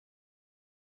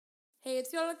Hey,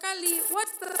 it's Yola Kali.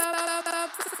 What's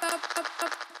up?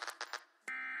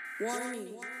 Warning,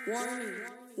 warning,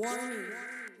 warning.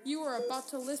 You are about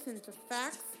to listen to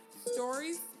facts,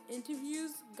 stories,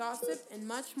 interviews, gossip, and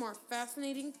much more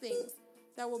fascinating things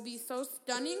that will be so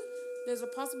stunning, there's a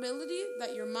possibility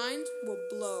that your mind will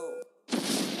blow.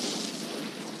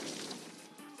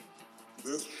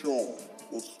 This show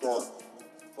will start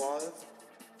 5,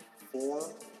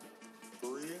 4,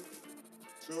 3,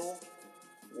 2,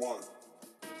 1.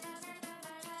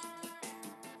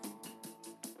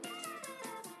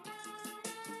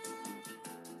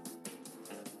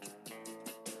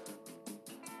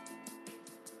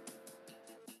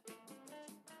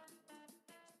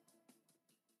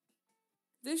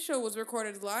 This show was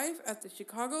recorded live at the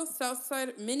Chicago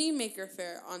Southside Mini Maker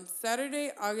Faire on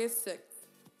Saturday, August 6th.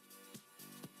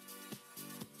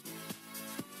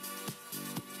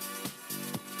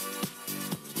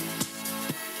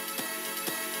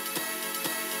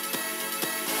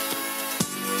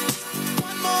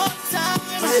 One more time,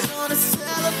 we're gonna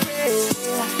celebrate.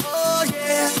 Oh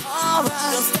yeah,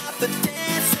 alright, don't stop the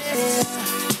dancing.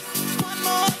 One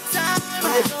more time,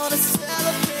 we're gonna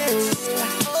celebrate.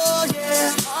 Oh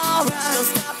yeah, alright, don't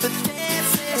stop the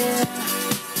dancing.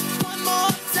 One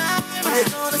more time, we're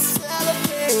gonna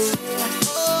celebrate.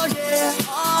 Oh yeah,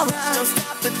 alright, don't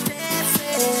stop the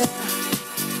dancing.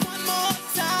 One more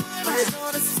time, we're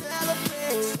gonna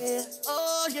celebrate.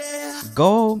 Oh yeah.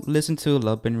 Go listen to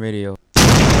Lubin Radio.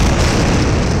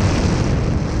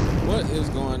 What is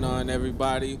going on,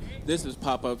 everybody? This is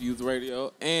Pop-Up Youth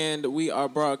Radio, and we are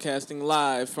broadcasting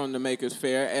live from the Makers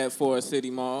Faire at Forest City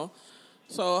Mall.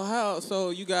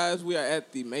 So you guys, we are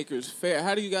at the Makers Faire.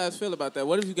 How do you guys feel about that?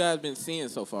 What have you guys been seeing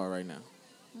so far right now?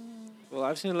 Well,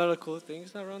 I've seen a lot of cool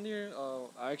things around here.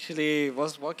 I actually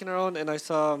was walking around and I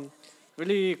saw a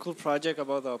really cool project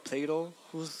about Play-Doh,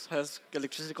 who has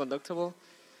electricity conductible.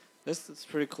 This is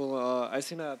pretty cool. I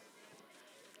seen a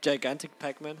gigantic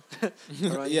Pac-Man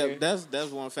around Yeah, here.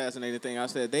 that's one fascinating thing. I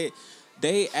said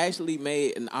they actually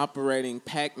made an operating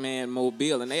Pac-Man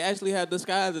mobile, and they actually had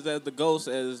disguised it as the ghost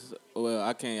as well.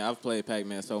 I've played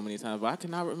Pac-Man so many times, but I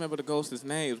cannot remember the ghost's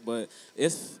names. But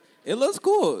it looks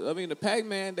cool. I mean, the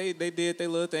Pac-Man they did their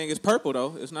little thing. It's purple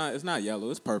though. It's not yellow.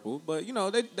 It's purple. But you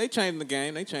know they changed the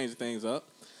game. They changed things up.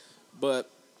 But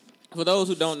for those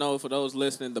who don't know, for those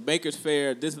listening, the Makers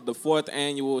Faire, this is the 4th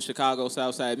annual Chicago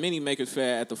Southside Mini Makers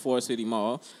Faire at the Forest City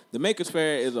Mall. The Makers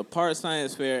Faire is a part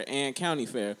science fair and county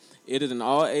fair. It is an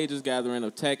all-ages gathering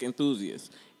of tech enthusiasts,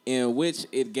 in which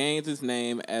it gains its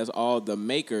name as all the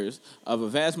makers of a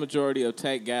vast majority of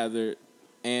tech gathered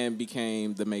and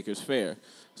became the Makers Faire.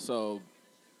 So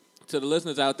to the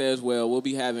listeners out there as well, we'll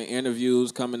be having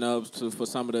interviews coming up for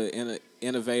some of the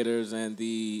innovators and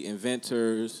the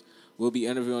inventors. We'll be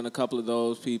interviewing a couple of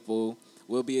those people.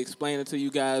 We'll be explaining to you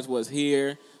guys what's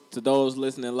here. To those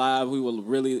listening live, we will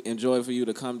really enjoy for you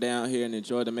to come down here and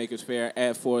enjoy the Makers Faire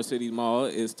at Forest City Mall.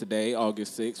 Is today,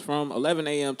 August 6th, from 11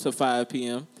 a.m. to 5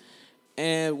 p.m.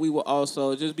 And we will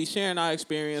also just be sharing our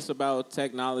experience about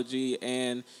technology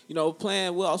and,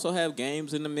 playing. We'll also have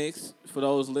games in the mix for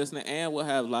those listening, and we'll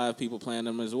have live people playing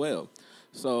them as well.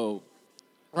 So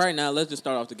right now, let's just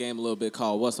start off the game a little bit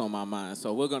called What's on My Mind.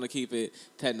 So we're going to keep it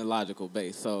technological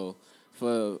based. So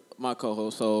for my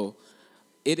co-host,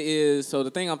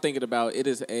 the thing I'm thinking about, it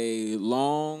is a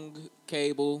long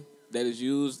cable that is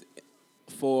used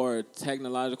for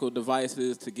technological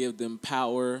devices to give them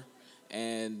power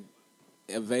and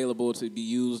available to be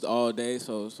used all day.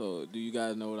 So do you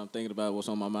guys know what I'm thinking about? What's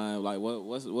on my mind? Like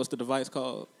what's the device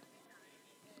called?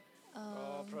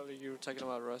 Probably you were talking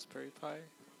about Raspberry Pi.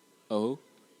 Oh.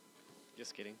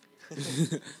 Just kidding.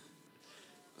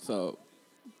 So,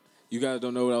 you guys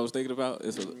don't know what I was thinking about?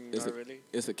 Not really.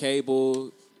 It's a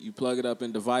cable. You plug it up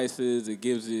in devices. It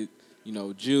gives it,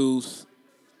 juice.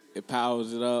 It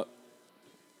powers it up.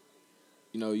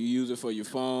 You use it for your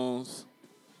phones.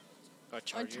 A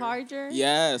charger?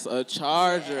 Yes, a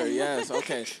charger. Yes.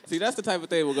 Okay. See, that's the type of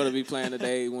thing we're gonna be playing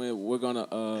today. When we're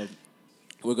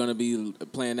gonna be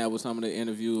playing that with some of the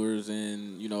interviewers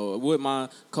and with my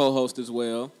co-host as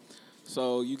well.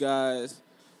 So you guys,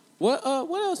 what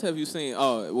else have you seen?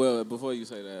 Oh, well, before you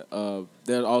say that,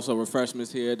 there are also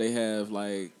refreshments here. They have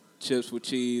like chips with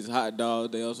cheese, hot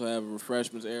dogs. They also have a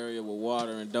refreshments area with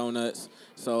water and donuts.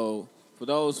 So for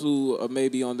those who are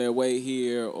maybe on their way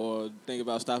here or think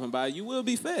about stopping by, you will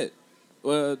be fed.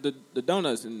 Well, the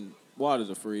donuts and waters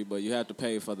are free, but you have to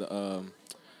pay for the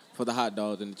hot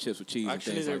dogs and the chips with cheese.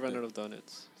 Actually, and things they like ran that. out of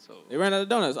donuts. So They ran out of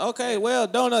donuts. Okay, well,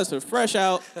 donuts are fresh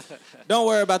out. Don't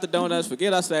worry about the donuts.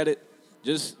 Forget I said it.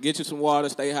 Just get you some water.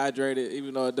 Stay hydrated,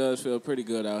 even though it does feel pretty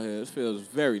good out here. It feels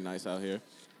very nice out here.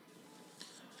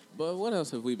 But what else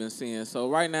have we been seeing? So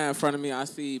right now in front of me, I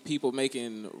see people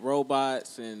making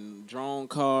robots and drone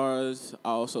cars. I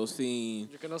also seen.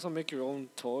 You can also make your own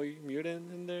toy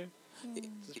mutant in there.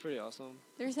 It's pretty awesome.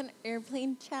 There's an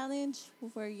airplane challenge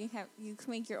where you can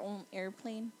make your own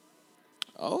airplane.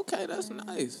 Okay, that's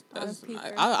nice. A lot of That's people.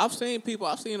 nice. I've seen people.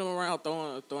 I've seen them around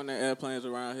throwing their airplanes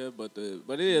around here, but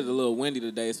it is a little windy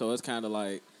today, so it's kind of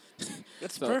like.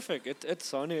 It's So- perfect. It's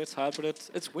sunny. It's hot, but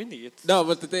it's windy. It's No,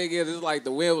 but the thing is, it's like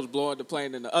the wind was blowing the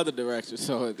plane in the other direction,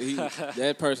 so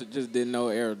that person just didn't know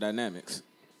aerodynamics.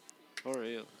 for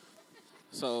real.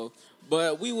 So,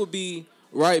 but we will be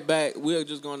right back. We're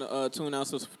just going to tune out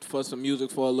for some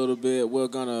music for a little bit. We're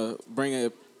going to bring a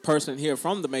person here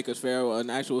from the Makers Fair, an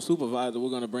actual supervisor. We're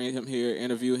going to bring him here,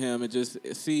 interview him, and just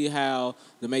see how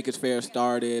the Makers Fair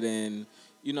started and,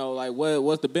 like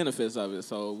what's the benefits of it.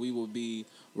 So we will be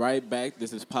right back.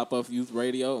 This is Pop-Up Youth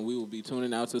Radio, and we will be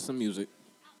tuning out to some music.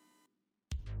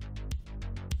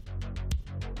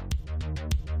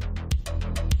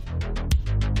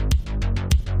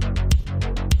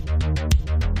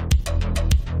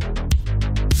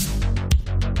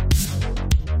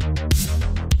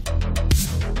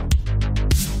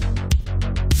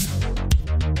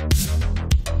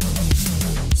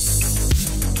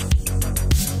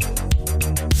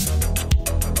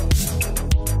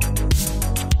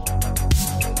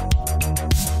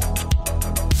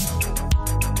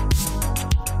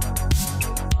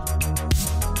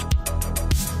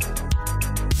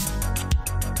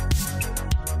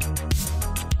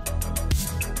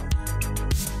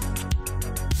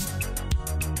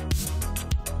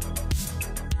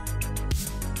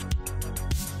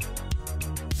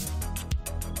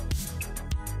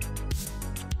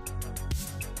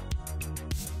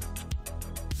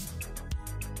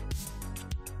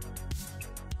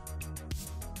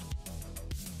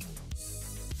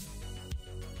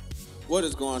 What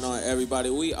is going on, everybody?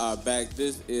 We are back.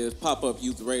 This is Pop-Up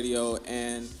Youth Radio,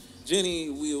 and Jenny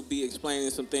will be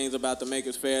explaining some things about the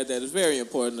Makers Fair that is very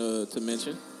important to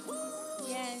mention.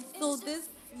 Yes. So this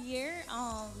year,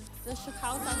 the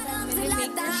Chicago Southside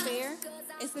Minute Maker Fair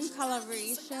is in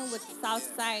collaboration with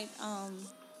Southside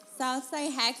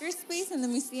Hackerspace and the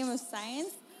Museum of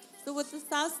Science. So with the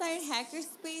Southside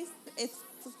Hackerspace, it's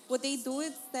what they do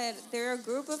is that they're a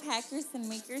group of hackers and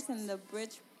makers in the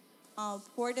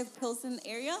Bridgeport of Pilsen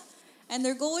area, and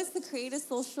their goal is to create a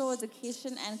social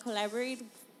education and collaborate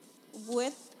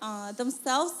with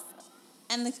themselves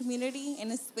and the community in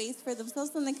a space for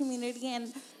themselves and the community.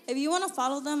 And if you want to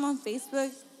follow them on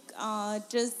Facebook,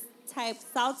 just type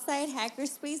Southside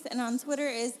Hackerspace, and on Twitter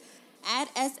is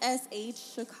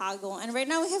 @SSH Chicago. And right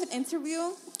now we have an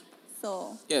interview.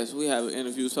 So Yes, we have an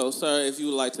interview. So, sir, if you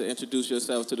would like to introduce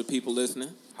yourself to the people listening.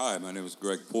 Hi, my name is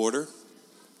Greg Porter.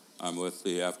 I'm with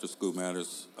the After School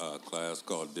Matters class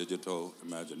called Digital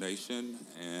Imagination,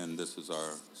 and this is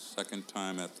our second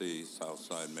time at the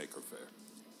Southside Maker Fair.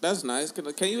 That's nice.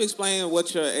 Can you explain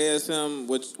what your ASM,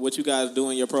 what you guys do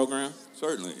in your program?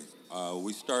 Certainly.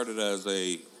 We started as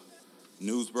a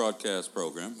news broadcast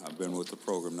program. I've been with the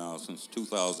program now since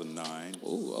 2009.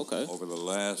 Ooh, okay. Over the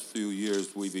last few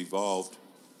years, we've evolved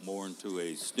more into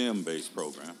a STEM-based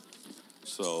program.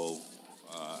 So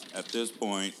at this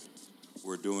point,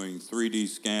 we're doing 3D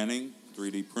scanning,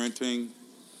 3D printing,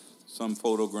 some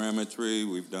photogrammetry.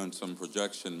 We've done some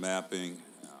projection mapping,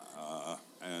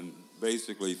 and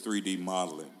basically 3D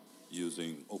modeling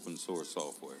using open source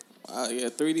software. Yeah,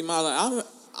 3D modeling.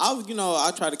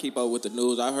 I try to keep up with the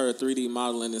news. I heard 3D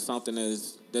modeling is something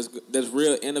that's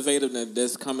real innovative and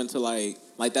that's coming to like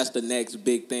that's the next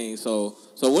big thing. So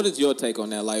what is your take on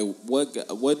that? Like,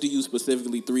 what do you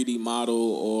specifically 3D model,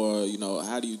 or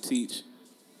how do you teach?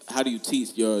 How do you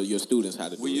teach your students how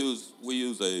to do it? We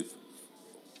use a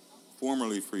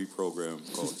formerly free program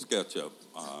called SketchUp,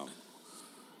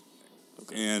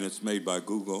 and it's made by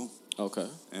Google. Okay.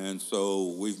 And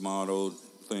so we've modeled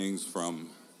things from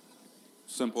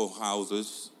simple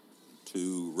houses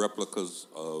to replicas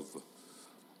of,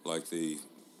 like the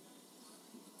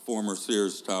former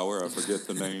Sears Tower. I forget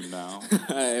the name now.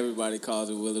 Everybody calls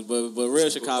it Willis, but real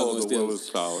Chicago is the still Willis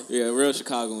Tower. Yeah, real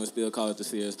Chicagoans still call it the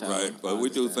Sears Tower. Right, but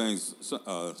we do things,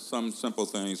 some simple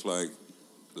things like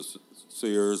the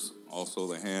Sears, also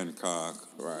the Hancock.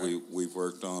 Right. We've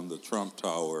worked on the Trump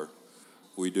Tower.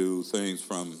 We do things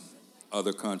from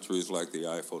other countries like the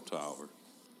Eiffel Tower,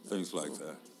 things like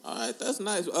that. All right, that's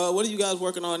nice. What are you guys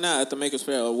working on now at the Makers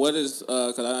Fair? What is?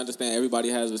 Because I understand everybody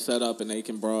has a setup and they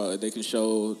can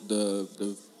show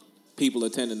the people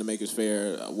attending the Makers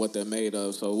Fair what they're made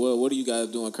of. So what are you guys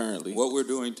doing currently? What we're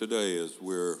doing today is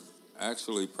we're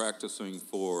actually practicing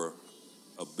for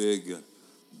a big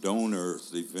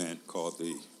donors event called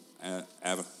the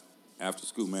After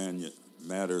School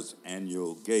Matters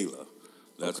annual gala.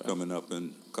 That's coming up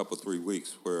in a couple, 3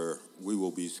 weeks, where we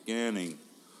will be scanning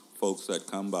folks that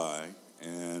come by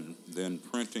and then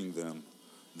printing them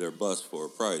their bust for a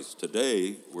price.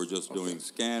 Today, we're just doing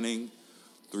scanning,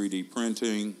 3D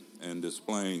printing, and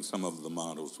displaying some of the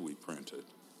models we printed.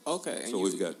 Okay. So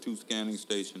we've got 2 scanning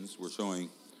stations. We're showing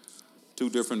 2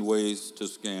 different ways to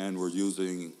scan. We're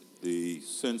using the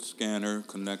Sense scanner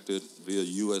connected via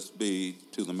USB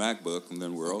to the MacBook, and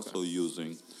then we're also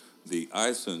using the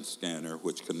iSense scanner,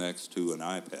 which connects to an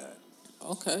iPad.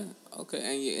 Okay.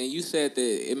 And you said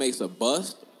that it makes a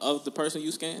bust of the person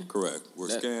you scan? Correct. We're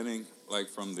scanning like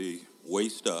from the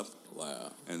waist up.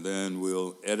 Wow. And then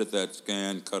we'll edit that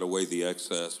scan, cut away the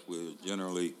excess. We'll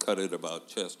generally cut it about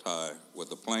chest high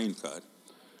with a plane cut.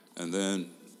 And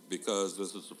then, because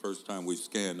this is the first time we've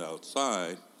scanned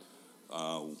outside,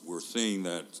 we're seeing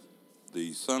that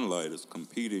the sunlight is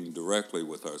competing directly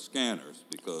with our scanners,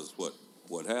 because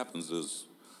what happens is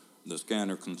the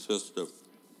scanner consists of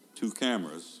 2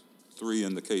 cameras, 3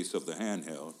 in the case of the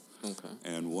handheld,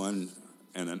 and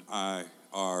an IR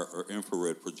or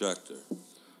infrared projector.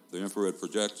 The infrared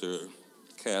projector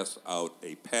casts out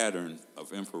a pattern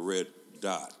of infrared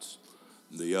dots.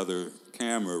 The other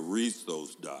camera reads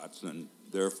those dots and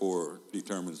therefore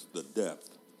determines the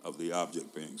depth of the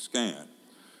object being scanned.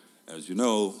 As you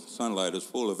know, sunlight is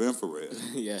full of infrared.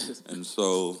 Yes. And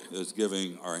so it's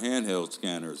giving our handheld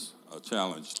scanners a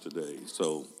challenge today.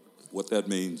 So what that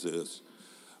means is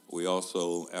we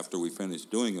also, after we finish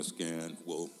doing a scan,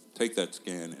 we'll take that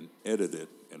scan and edit it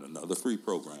in another free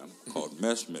program called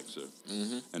Mesh Mixer.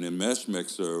 And in Mesh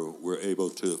Mixer, we're able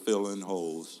to fill in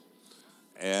holes,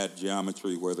 add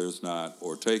geometry where there's not,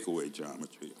 or take away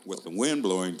geometry. With the wind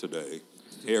blowing today,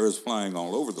 hair is flying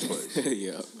all over the place.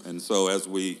 Yeah. And so as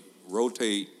we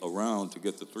rotate around to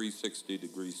get the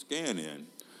 360-degree scan in,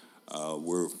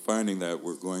 we're finding that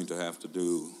we're going to have to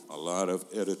do a lot of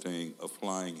editing of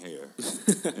flying hair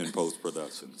in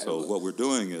post-production. So what we're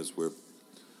doing is we're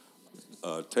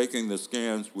taking the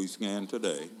scans we scanned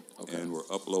today, and we're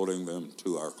uploading them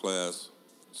to our class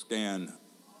scan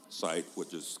site,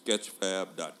 which is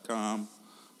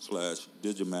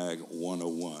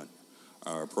sketchfab.com/Digimag101.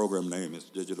 Our program name is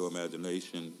Digital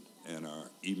Imagination, and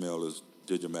our email is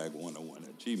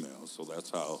digimag101@gmail. So that's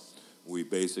how we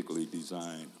basically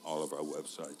design all of our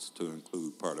websites to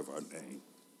include part of our name.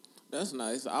 That's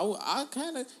nice. I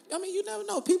mean, you never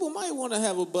know. People might want to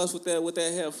have a bus with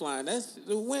that hair flying.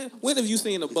 When have you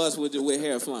seen a bus with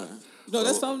hair flying? No,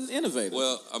 that's something innovative.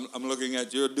 Well, I'm looking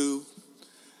at your do,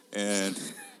 and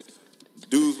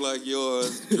dudes like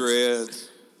yours, dreads,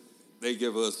 they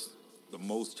give us the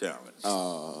most challenge.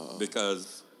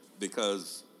 Because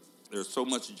there's so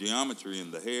much geometry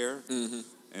in the hair,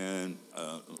 and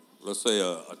let's say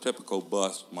a typical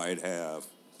bust might have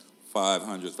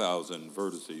 500,000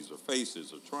 vertices or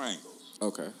faces or triangles.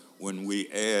 Okay. When we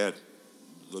add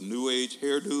the new age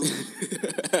hairdos,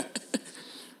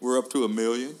 we're up to 1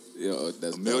 million. Yeah,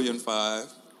 that's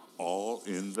 1,000,005, all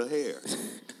in the hair.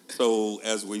 So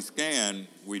as we scan,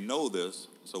 we know this,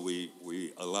 so we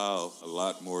allow a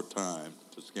lot more time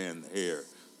to scan the hair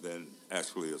than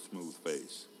actually a smooth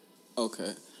face.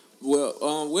 Okay.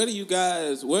 Well, where are you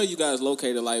guys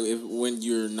located? Like, when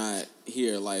you're not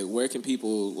here, like, where can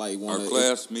people want? Our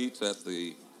class meets at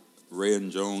the Ray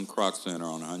and Joan Kroc Center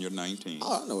on 119th.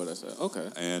 Oh, I know where that's at.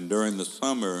 Okay. And during the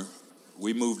summer,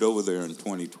 we moved over there in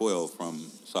 2012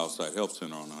 from Southside Health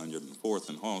Center on 104th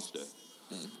and Halstead,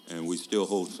 and we still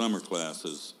hold summer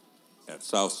classes at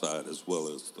Southside as well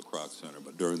as the Kroc Center.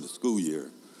 But during the school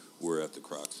year, we're at the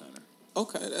Kroc Center.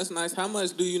 Okay, that's nice. How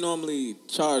much do you normally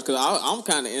charge? Because I'm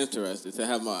kind of interested to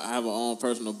have my own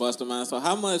personal bust of mine. So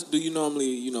how much do you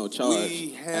normally charge?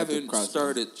 We haven't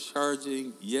started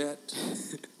charging yet,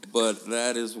 but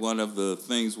that is one of the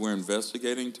things we're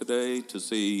investigating today to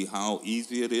see how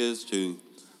easy it is to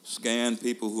scan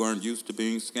people who aren't used to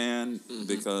being scanned,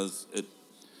 because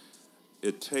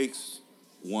it takes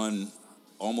one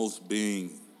almost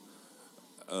being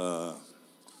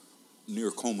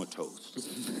near comatose.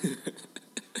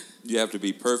 You have to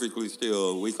be perfectly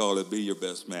still. We call it be your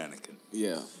best mannequin.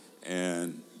 Yeah.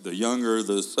 And the younger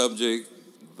the subject,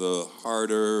 the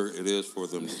harder it is for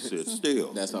them to sit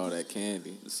still. That's all that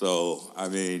candy. So, I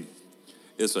mean,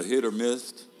 it's a hit or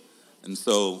miss. And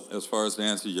so, as far as to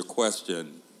answer your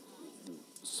question,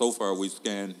 so far we've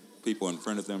scanned people and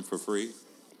printed them for free.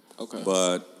 Okay.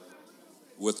 But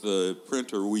with the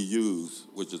printer we use,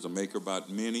 which is a MakerBot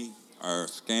Mini, our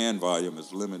scan volume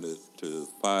is limited to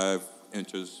 5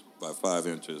 inches by 5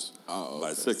 inches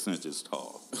by 6 inches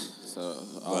tall. So,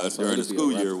 But so during the it'll be school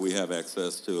a year, replica. we have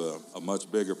access to a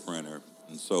much bigger printer,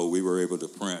 and so we were able to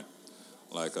print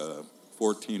like a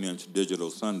 14-inch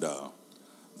digital sundial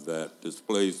that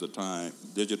displays the time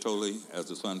digitally as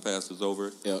the sun passes over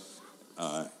it. Yep.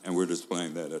 And we're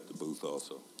displaying that at the booth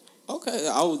also. Okay,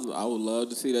 I would love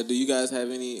to see that. Do you guys have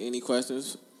any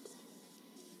questions?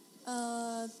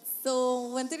 So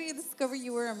when did you discover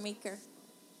you were a maker?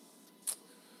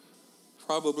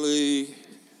 Probably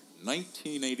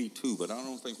 1982, but I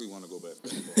don't think we want to go back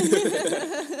that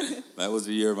far. That was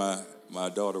the year my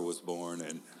daughter was born,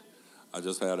 and I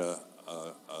just had a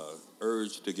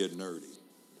urge to get nerdy.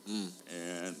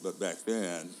 But back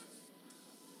then,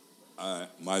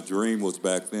 my dream was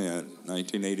back then,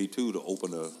 1982, to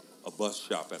open a bus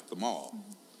shop at the mall.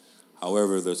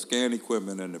 However, the scan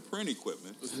equipment and the print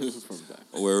equipment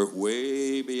were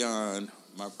way beyond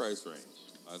my price range.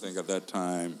 I think at that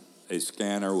time, a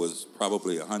scanner was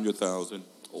probably $100,000.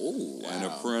 Oh, wow. And a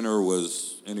printer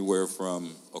was anywhere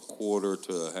from $250,000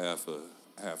 to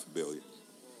half a billion.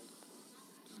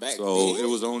 Back So then? it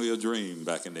was only a dream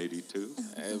back in '82.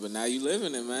 Hey, but now you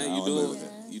living it, man. Now You I'm doing living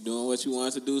you doing what you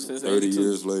wanted to do since 30 '82.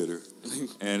 years later.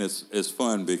 And it's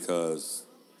fun because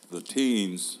the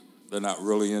teens, they're not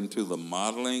really into the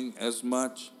modeling as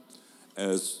much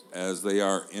as they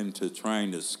are into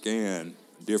trying to scan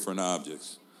different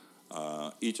objects.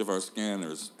 Each of our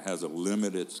scanners has a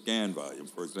limited scan volume.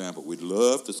 For example, we'd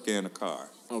love to scan a car,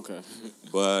 Okay.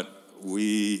 but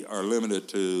we are limited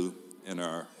to, in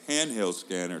our handheld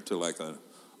scanner, to like a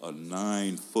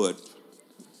 9-foot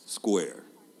square,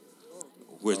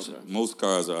 which most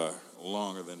cars are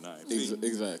longer than 9 feet.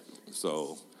 Exactly.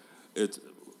 So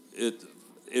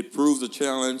it proves a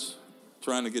challenge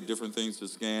trying to get different things to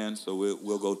scan. So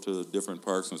we'll go to different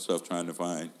parks and stuff trying to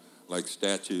find like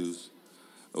statues.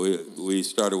 We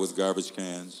started with garbage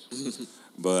cans,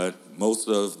 but most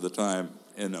of the time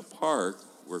in a park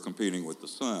we're competing with the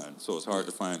sun, so it's hard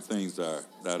to find things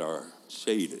that are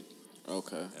shaded.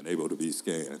 Okay. And able to be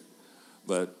scanned.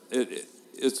 But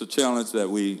it's a challenge that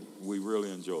we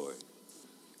really enjoy.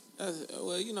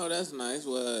 That's nice.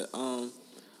 Well,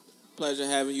 pleasure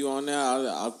having you on there.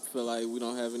 I feel like we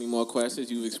don't have any more questions.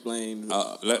 You've explained.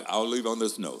 I'll leave on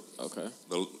this note. Okay.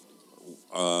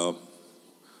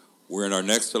 We're in our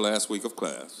next to last week of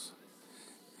class.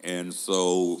 And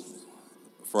so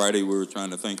Friday we were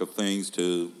trying to think of things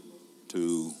to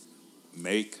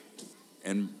make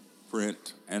and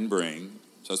print and bring,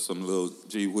 just some little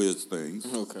gee whiz things.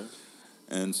 Okay.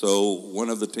 And so one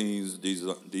of the teams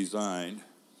designed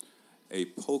a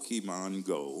Pokemon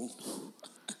Go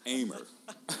aimer.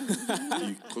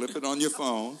 You clip it on your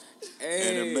phone,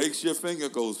 and it makes your finger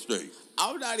go straight.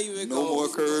 I'm not even No more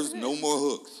curves, no more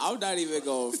hooks. I'm not even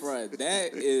going front.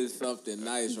 That is something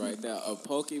nice right there. A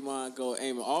Pokemon Go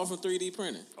aimer, all from 3D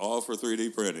printing. All for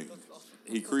 3D printing.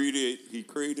 He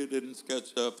created it in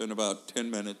SketchUp in about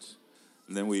 10 minutes,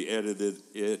 and then we edited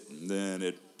it, and then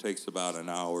it takes about an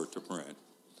hour to print.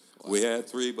 Wow. We had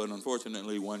 3, but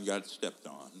unfortunately one got stepped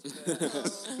on.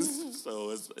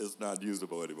 So it's not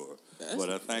usable anymore. But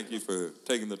I thank you for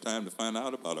taking the time to find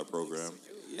out about our program.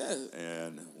 Yes.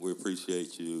 And we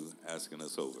appreciate you asking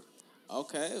us over.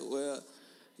 Okay, well,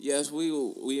 yes,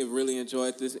 we have really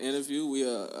enjoyed this interview. We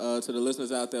are to the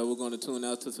listeners out there. We're going to tune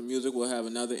out to some music. We'll have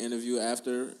another interview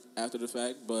after the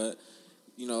fact. But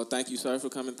thank you, sir, for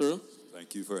coming through.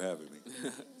 Thank you for having me.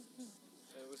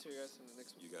 We'll see you guys in the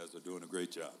next one. You guys are doing a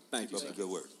great job. Thank you, Keep up the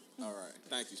good work. All right,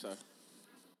 thank you, sir.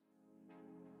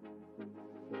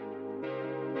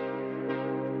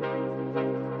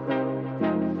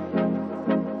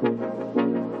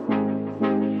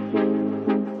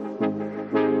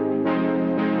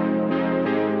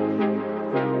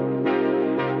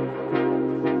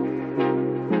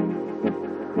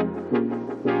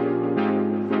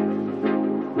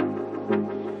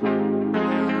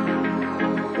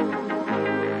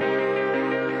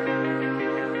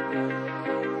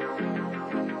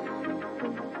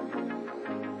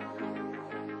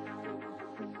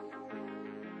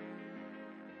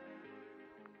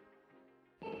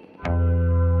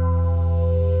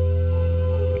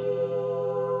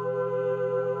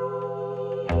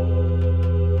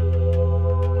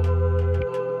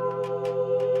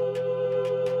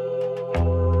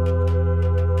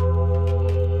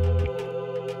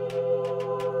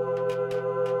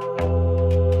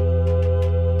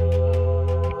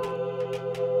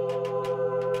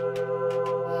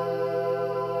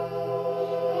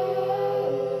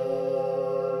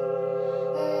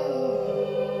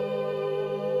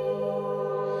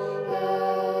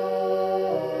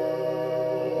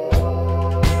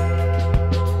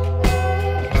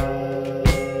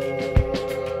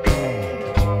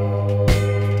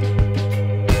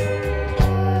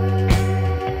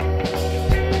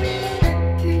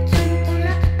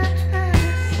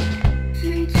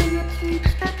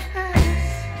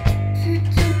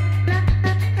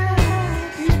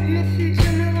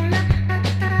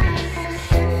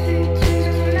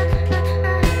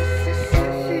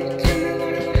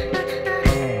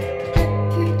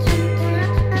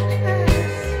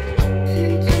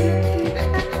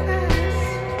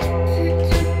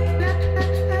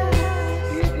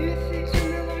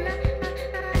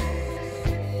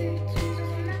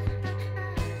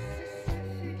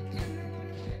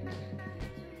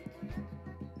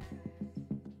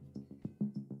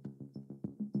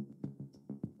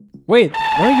 Wait,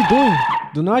 what are you doing?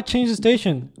 Do not change the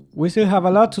station. We still have a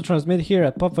lot to transmit here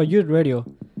at Papa Youth Radio.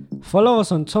 Follow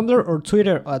us on Tumblr or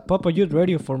Twitter at Papa Youth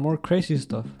Radio for more crazy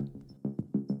stuff.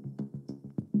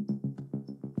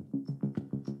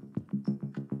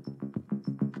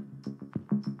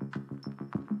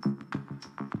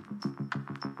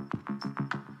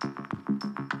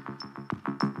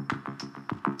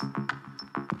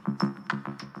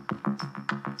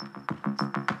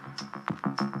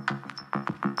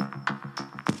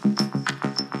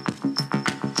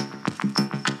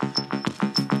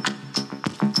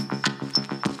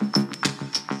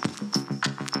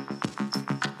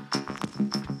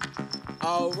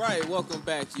 All right, welcome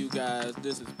back, you guys.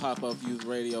 This is Pop-Up Youth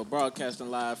Radio, broadcasting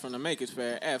live from the Makers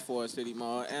Fair at Forest City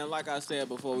Mall. And like I said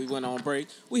before we went on break,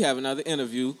 we have another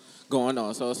interview going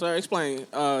on. So, sir, explain,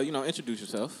 introduce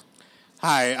yourself.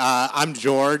 Hi, I'm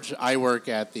George. I work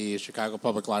at the Chicago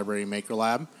Public Library Maker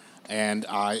Lab, and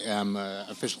I am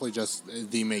officially just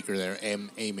the maker there. I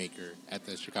am a maker at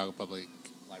the Chicago Public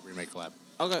Library Maker Lab.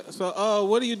 Okay, so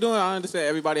what are you doing? I understand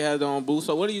everybody has their own booth.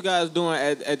 So what are you guys doing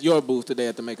at your booth today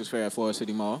at the Makers Fair at Forest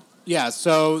City Mall? Yeah,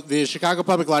 so the Chicago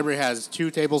Public Library has 2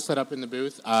 tables set up in the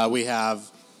booth. We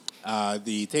have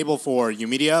the table for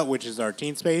UMedia, which is our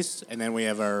teen space, and then we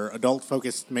have our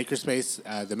adult-focused maker space,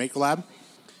 the Maker Lab.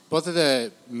 Both of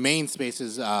the main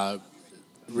spaces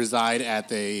reside at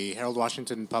the Harold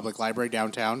Washington Public Library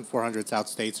downtown, 400 South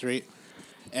State Street.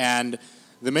 And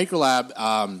the Maker Lab,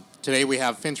 today we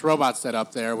have Finch robots set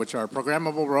up there, which are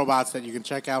programmable robots that you can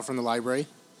check out from the library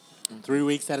 3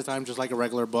 weeks at a time, just like a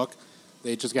regular book.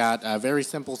 They just got very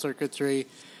simple circuitry,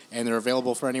 and they're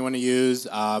available for anyone to use.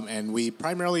 And we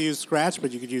primarily use Scratch,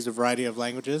 but you could use a variety of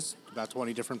languages, about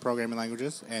 20 different programming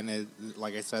languages. And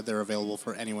like I said, they're available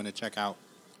for anyone to check out.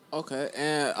 Okay,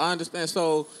 and I understand.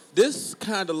 So this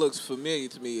kind of looks familiar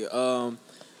to me. So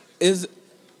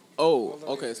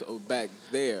back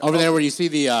there. Over there where you see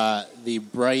the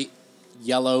bright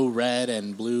yellow, red,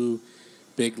 and blue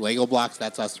big Lego blocks,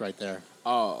 that's us right there.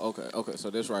 Oh, okay.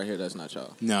 So this right here, that's not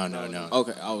y'all. No.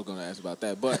 Okay, I was gonna ask about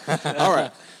that, but all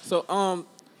right. So,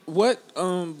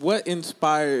 what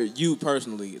inspired you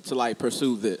personally to like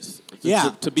pursue this?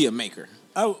 To be a maker.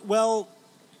 Oh well,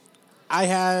 I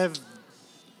have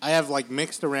like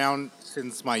mixed around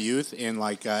since my youth in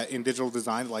like in digital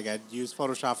design. Like I'd used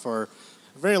Photoshop for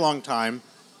a very long time,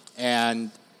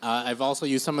 and I've also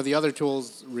used some of the other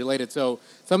tools related. So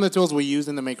some of the tools we use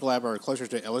in the Maker Lab are closer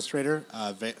to Illustrator,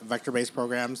 vector-based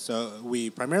programs. So we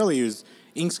primarily use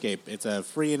Inkscape. It's a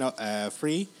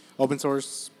free open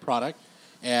source product.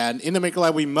 And in the Maker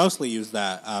Lab, we mostly use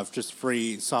that, just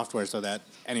free software so that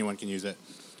anyone can use it.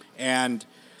 And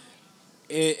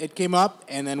it came up,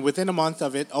 and then within a month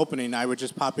of it opening, I would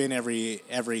just pop in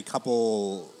every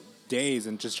couple days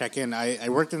and just check in. I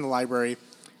worked in the library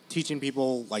teaching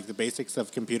people like the basics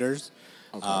of computers.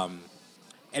 Okay.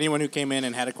 Anyone who came in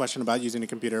and had a question about using a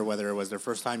computer, whether it was their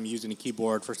first time using a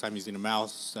keyboard, first time using a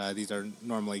mouse, these are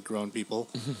normally grown people,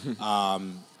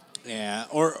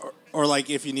 or like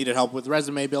if you needed help with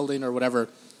resume building or whatever,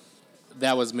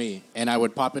 that was me. And I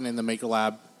would pop in the Maker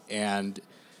Lab and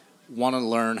want to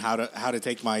learn how to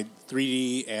take my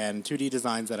 3D and 2D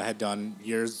designs that I had done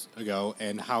years ago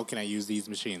and how can I use these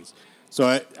machines.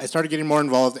 So I started getting more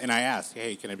involved, and I asked,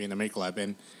 "Hey, can I be in the Maker Lab?"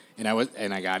 And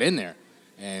I got in there,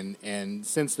 and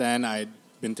since then I'd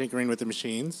been tinkering with the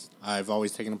machines. I've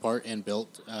always taken apart and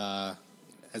built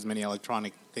as many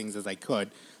electronic things as I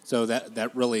could. So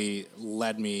that really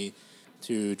led me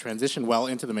to transition well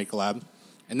into the Maker Lab.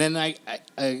 And then I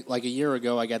like a year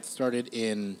ago, I got started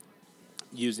in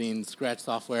using Scratch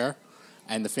software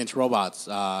and the Finch robots.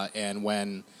 And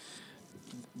when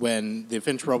the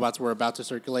Finch robots were about to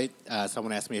circulate,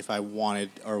 someone asked me if I wanted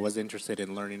or was interested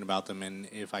in learning about them and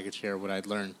if I could share what I'd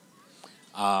learned.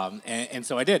 And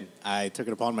so I did. I took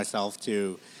it upon myself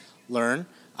to learn.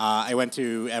 I went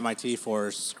to MIT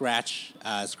for Scratch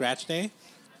Day,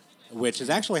 which is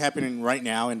actually happening right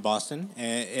now in Boston.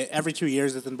 Every 2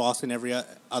 years it's in Boston. Every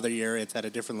other year it's at a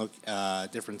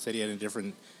different city and a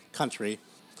different country.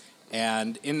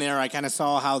 And in there I kind of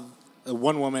saw how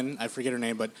one woman, I forget her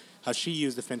name, but how she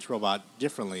used the Finch robot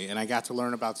differently. And I got to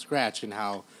learn about Scratch and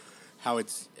how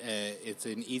it's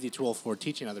an easy tool for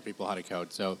teaching other people how to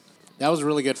code. So that was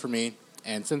really good for me.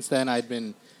 And since then I've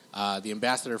been the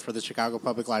ambassador for the Chicago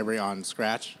Public Library on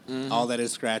Scratch. Mm-hmm. All that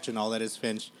is Scratch and all that is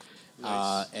Finch.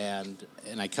 Nice. And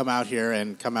I come out here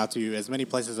and come out to as many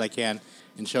places as I can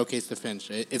and showcase the Finch.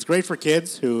 It's great for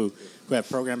kids who have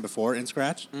programmed before in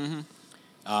Scratch.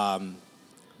 Mm-hmm.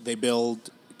 They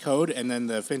build code, and then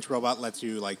the Finch robot lets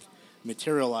you like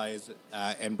materialize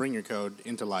and bring your code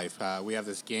into life. We have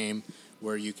this game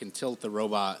where you can tilt the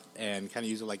robot and kind of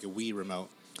use it like a Wii remote.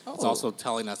 It's Oh. also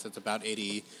telling us it's about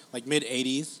mid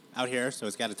 80s out here, so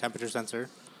it's got a temperature sensor.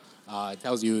 It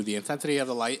tells you the intensity of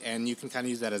the light, and you can kind of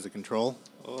use that as a control.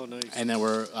 Oh, nice. And then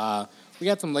we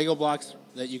got some Lego blocks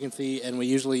that you can see, and we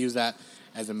usually use that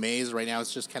as a maze. Right now,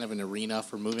 it's just kind of an arena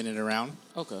for moving it around.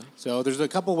 Okay. So there's a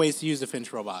couple ways to use the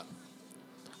Finch robot.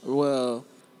 Well,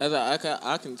 as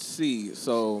I can see,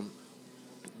 so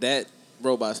that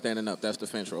robot standing up, that's the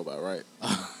Finch robot, right?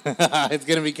 It's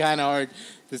going to be kind of hard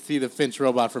to see the Finch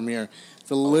robot from here. It's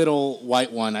a little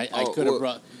white one. I could have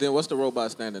brought... Then what's the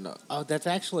robot standing up? Oh, that's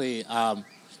actually...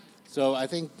 so I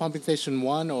think Pumping Station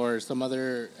 1 or some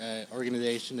other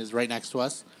organization is right next to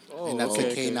us. And that's the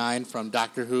K9 from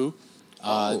Doctor Who.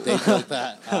 They built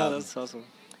that. That's awesome.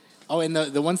 Oh, and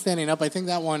the one standing up, I think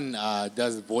that one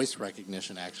does voice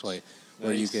recognition, actually,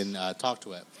 where you can talk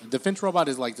to it. The Finch robot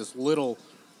is like this little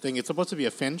thing. It's supposed to be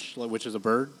a finch, which is a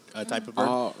bird, a type of bird.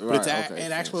 Oh, but right,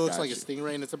 it actually looks like a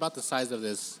stingray, and it's about the size of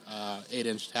this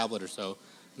 8-inch tablet or so.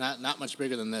 Not much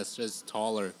bigger than this, just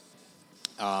taller.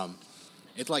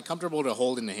 It's like comfortable to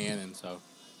hold in the hand, and so.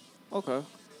 Okay.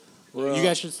 You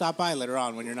guys should stop by later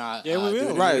on when you're not. Yeah, we will.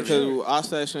 doing Right, an interview. because our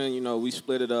session, we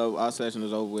split it up. Our session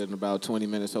is over with in about 20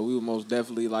 minutes, so we would most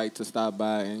definitely like to stop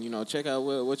by and, check out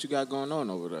what you got going on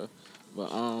over there. But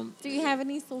Do you have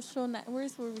any social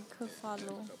networks where we could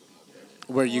follow?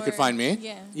 Where you could find me?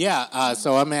 Yeah. Yeah,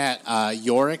 so I'm at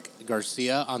Yorick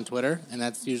Garcia on Twitter, and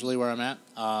that's usually where I'm at.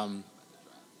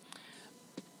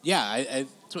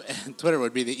 Twitter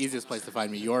would be the easiest place to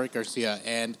find me, Yorick Garcia,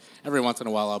 and every once in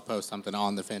a while I'll post something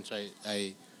on the Finch.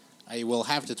 I will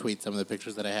have to tweet some of the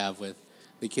pictures that I have with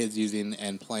the kids using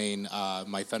and playing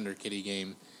my Thunder Kitty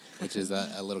game, which is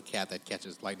a little cat that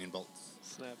catches lightning bolts.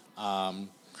 Snap.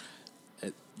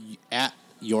 At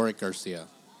Yorick Garcia.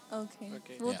 Okay.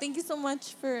 Well, thank you so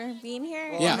much for being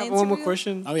here. Well, Yeah. I have one more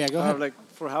question. Oh, yeah, go ahead. Like,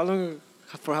 for how long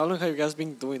have you guys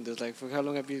been doing this? Like, for how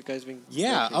long have you guys been?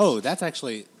 Yeah. working? Oh, that's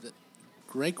actually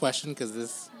great question because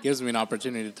this gives me an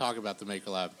opportunity to talk about the Maker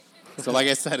Lab. So, like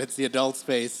I said, it's the adult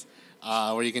space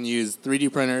where you can use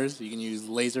 3D printers, you can use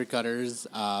laser cutters,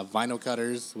 vinyl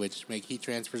cutters, which make heat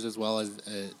transfers as well as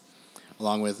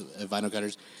along with vinyl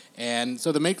cutters. And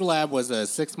so the Maker Lab was a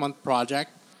 6-month project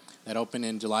that opened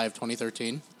in July of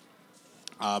 2013.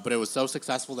 But it was so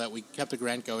successful that we kept the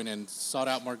grant going and sought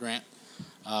out more grant.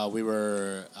 We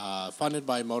were funded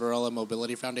by Motorola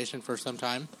Mobility Foundation for some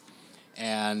time,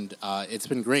 and it's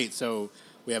been great. So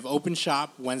we have open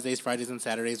shop Wednesdays, Fridays, and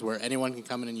Saturdays where anyone can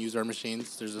come in and use our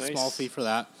machines. There's a small fee for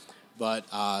that, but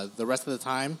the rest of the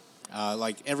time,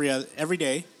 like every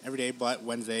day, but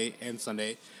Wednesday and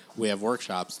Sunday, we have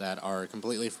workshops that are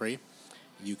completely free.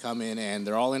 You come in, and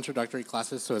they're all introductory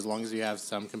classes, so as long as you have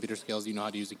some computer skills, you know how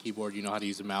to use a keyboard, you know how to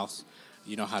use a mouse,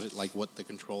 you know how to, what the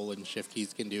control and shift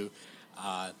keys can do,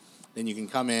 then you can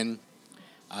come in,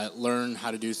 learn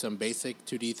how to do some basic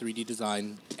 2D, 3D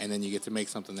design, and then you get to make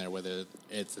something there, whether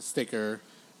it's a sticker,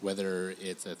 whether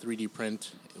it's a 3D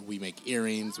print. We make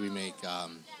earrings, we make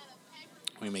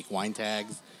wine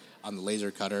tags on the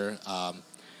laser cutter,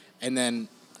 and then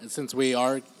since we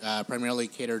are primarily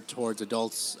catered towards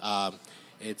adults,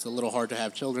 it's a little hard to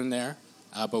have children there,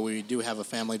 but we do have a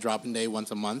family drop-in day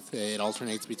once a month. It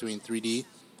alternates between 3D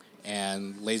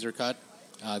and laser cut.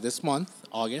 This month,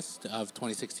 August of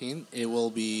 2016, it will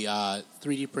be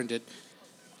 3D printed.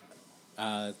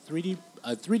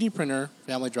 3D printer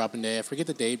family drop-in day. I forget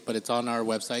the date, but it's on our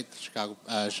website,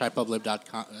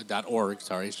 shypublib.org.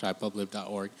 Sorry,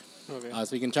 shypublib.org. Okay.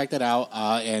 So you can check that out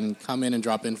and come in and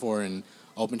drop in for an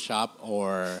open shop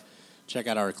or check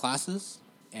out our classes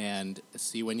and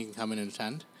see when you can come in and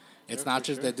attend. It's not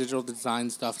just the digital design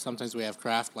stuff. Sometimes we have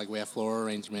craft, like we have floral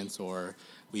arrangements or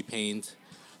we paint.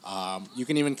 You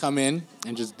can even come in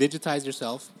and just digitize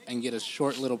yourself and get a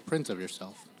short little print of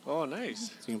yourself. Oh, nice.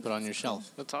 So you can put on your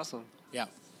shelf. That's awesome. Yeah.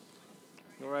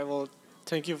 All right. Well,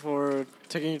 thank you for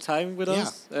taking your time with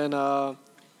us. And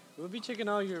we'll be checking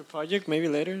out your project maybe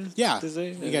later Yeah. this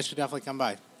day. You guys should definitely come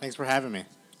by. Thanks for having me.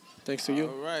 Thanks to you.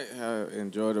 All right.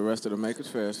 Enjoy the rest of the Makers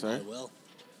Fair, sir. I will.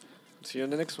 See you in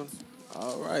the next one.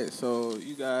 All right. So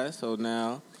you guys,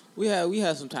 now we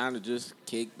had some time to just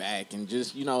kick back and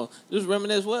just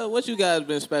reminisce. What you guys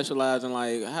been specializing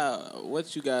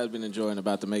what you guys been enjoying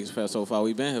about the Makers Fair so far?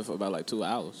 We've been here for about 2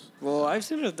 hours. Well, I've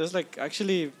seen that there's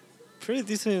actually pretty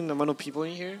decent amount of people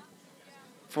in here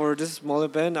for this small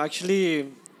event.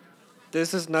 Actually,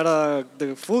 this is not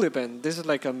the full event. This is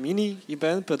like a mini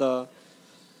event, but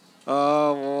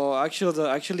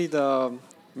actually the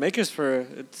Makers Fair,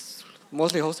 it's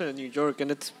mostly hosted in New York,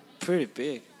 and it's pretty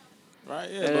big. Right,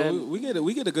 yeah, And but then-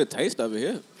 we get a good taste of it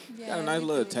here. Yeah, Got a nice we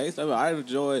little do. taste of it.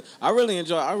 I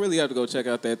really have to go check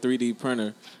out that 3D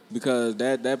printer because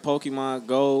that Pokemon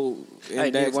Go I need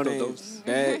index one of thing,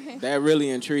 those. that really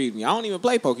intrigued me. I don't even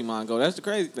play Pokemon Go. That's the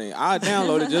crazy thing. I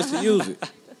downloaded just to use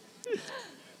it.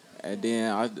 And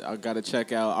then I got to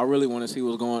check out. I really want to see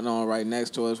what's going on right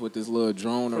next to us with this little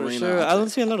drone For arena. sure. I don't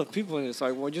see a lot of people in it, so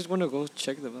I just want to go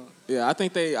check them out. Yeah, I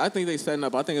think they setting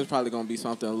up. I think it's probably gonna be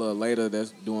something a little later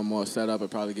that's doing more setup and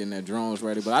probably getting their drones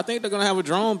ready. But I think they're gonna have a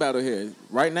drone battle here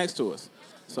right next to us.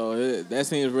 So that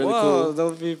seems really Wow, cool. that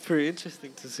would be pretty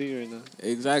interesting to see right now.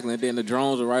 Exactly, and then the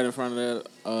drones are right in front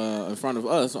of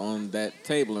us on that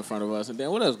table in front of us. And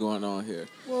then what else going on here?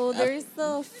 Well, there's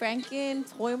the Franken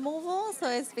Toy Mobile, so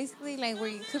it's basically like where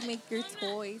you could make your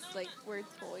toys, like wear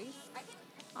toys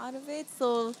out of it.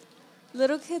 So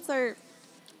little kids are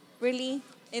really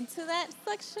into that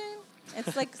section.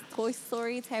 It's like Toy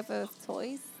Story type of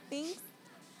toys things,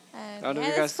 and How do you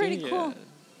yeah, guys it's pretty see? cool. Yeah.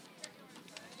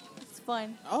 It's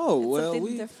fun. Oh It's well, something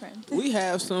we different. we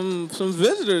have some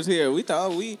visitors here. We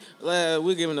thought we're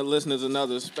giving the listeners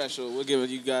another special. We're giving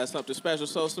you guys something special.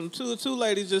 So two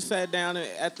ladies just sat down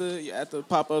at the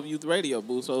Pop Up Youth Radio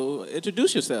booth. So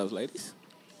introduce yourselves, ladies.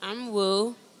 I'm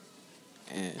Woo.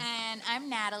 And And I'm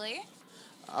Natalie.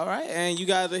 all right, and you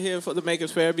guys are here for the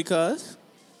Makers Fair because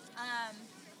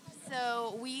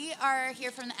So we are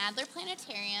here from the Adler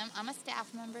Planetarium. I'm a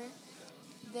staff member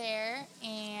there,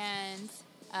 and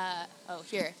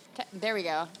there we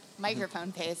go,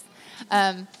 microphone pace.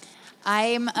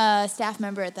 I'm a staff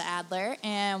member at the Adler,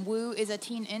 and Woo is a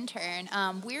teen intern.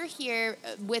 We're here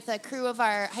with a crew of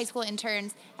our high school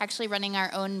interns, actually running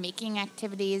our own making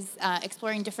activities,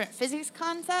 exploring different physics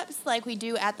concepts like we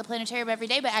do at the planetarium every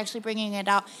day, but actually bringing it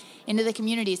out into the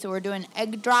community. So we're doing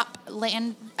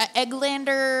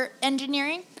egglander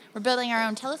engineering. We're building our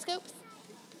own telescopes,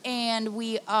 and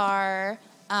we are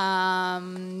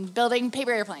building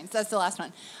paper airplanes. That's the last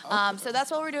one. So that's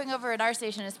what we're doing over at our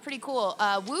station. It's pretty cool.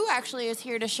 Woo actually is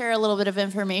here to share a little bit of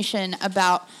information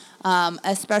about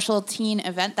a special teen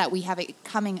event that we have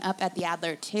coming up at the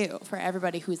Adler too for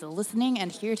everybody who's listening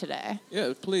and here today.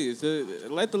 yeah, please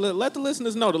let the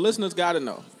listeners know. The listeners got to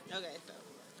know. Okay.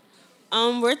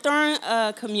 We're throwing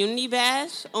a community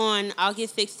bash on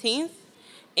August 16th.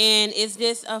 And it's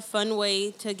just a fun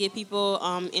way to get people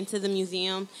into the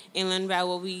museum and learn about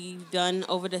what we've done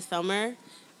over the summer.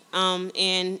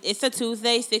 And it's a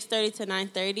Tuesday, 6:30 to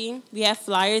 9:30. We have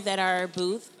flyers at our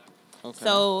booth. Okay.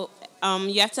 So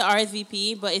you have to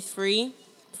RSVP, but it's free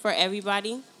for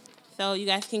everybody. So you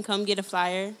guys can come get a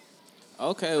flyer.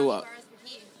 Okay. Well,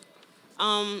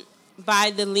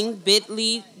 By the link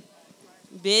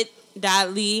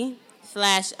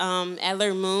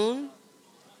bit.ly/Adler Moon.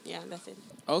 Yeah, that's it.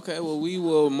 okay. Well, we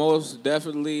will most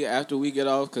definitely after we get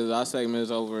off because our segment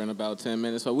is over in about 10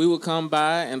 minutes. So we will come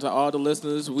by, and to all the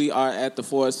listeners, we are at the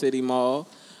Forest City Mall.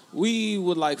 We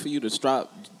would like for you to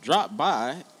drop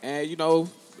by and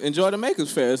enjoy the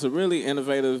Makers Fair. It's a really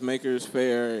innovative Makers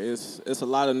Fair. It's a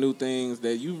lot of new things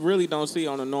that you really don't see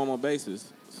on a normal basis.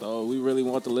 So we really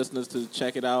want the listeners to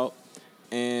check it out.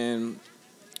 And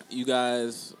you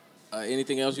guys,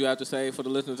 anything else you have to say for the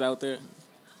listeners out there?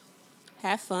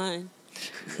 Have fun.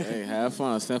 Hey, have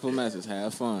fun. Simple message.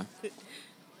 Have fun.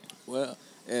 Well,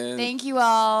 and Thank you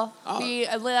all. Oh. We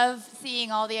love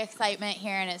seeing all the excitement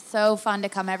here, and it's so fun to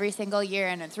come every single year,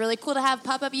 and it's really cool to have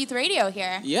Pop-Up Youth Radio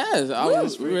here.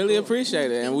 yes, we really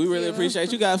appreciate it, and we really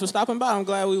appreciate you guys for stopping by. I'm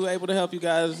glad we were able to help you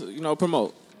guys,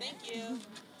 promote. Thank you.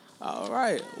 All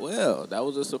right. Well, that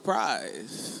was a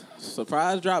surprise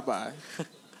drop by.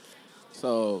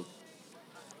 So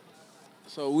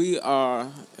we are.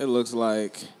 It looks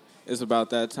like it's about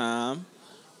that time.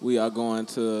 We are going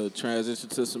to transition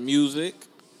to some music,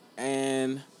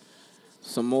 and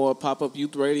some more Pop-Up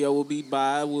Youth Radio will be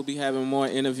by. We'll be having more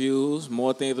interviews.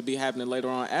 More things will be happening later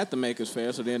on at the Makers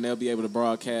Fair, so then they'll be able to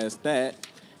broadcast that.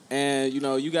 And,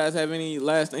 you guys have any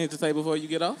last things to say before you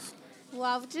get off? Well,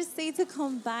 I would just say to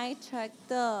come by, check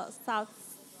the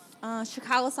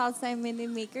Chicago Southside Mini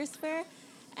Makers Fair.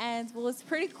 And it's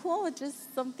pretty cool. It's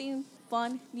just something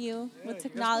fun, new, with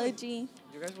technology.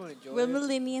 You guys want to enjoy We're it?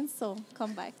 millennials, so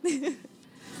come by.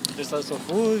 There's also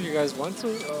food if you guys want to.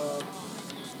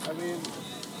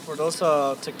 For those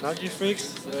technology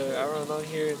freaks around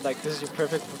here, like this is your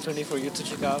perfect opportunity for you to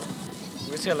check out.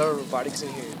 We see a lot of robotics in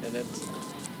here, and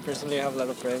personally I have a lot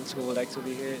of friends who would like to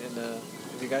be here. And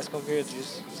if you guys come here,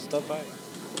 just stop by.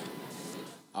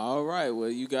 All right. Well,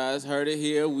 you guys heard it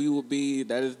here.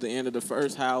 That is the end of the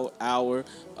first hour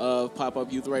of Pop-Up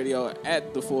Youth Radio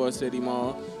at the Forest City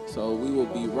Mall. So we will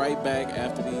be right back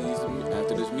after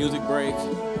this music break.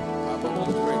 Pop-Up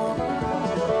Youth Radio.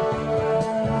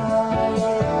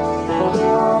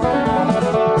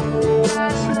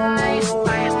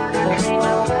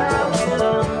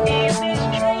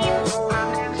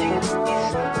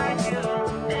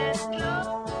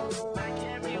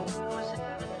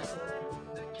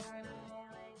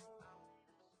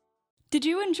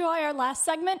 enjoy our last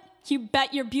segment? You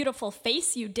bet your beautiful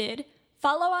face you did.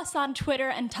 Follow us on Twitter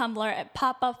and Tumblr at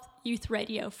Pop-Up Youth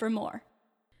Radio for more.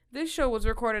 This show was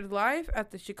recorded live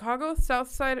at the Chicago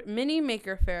Southside Mini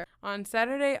Maker Faire on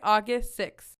Saturday, August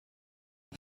 6th.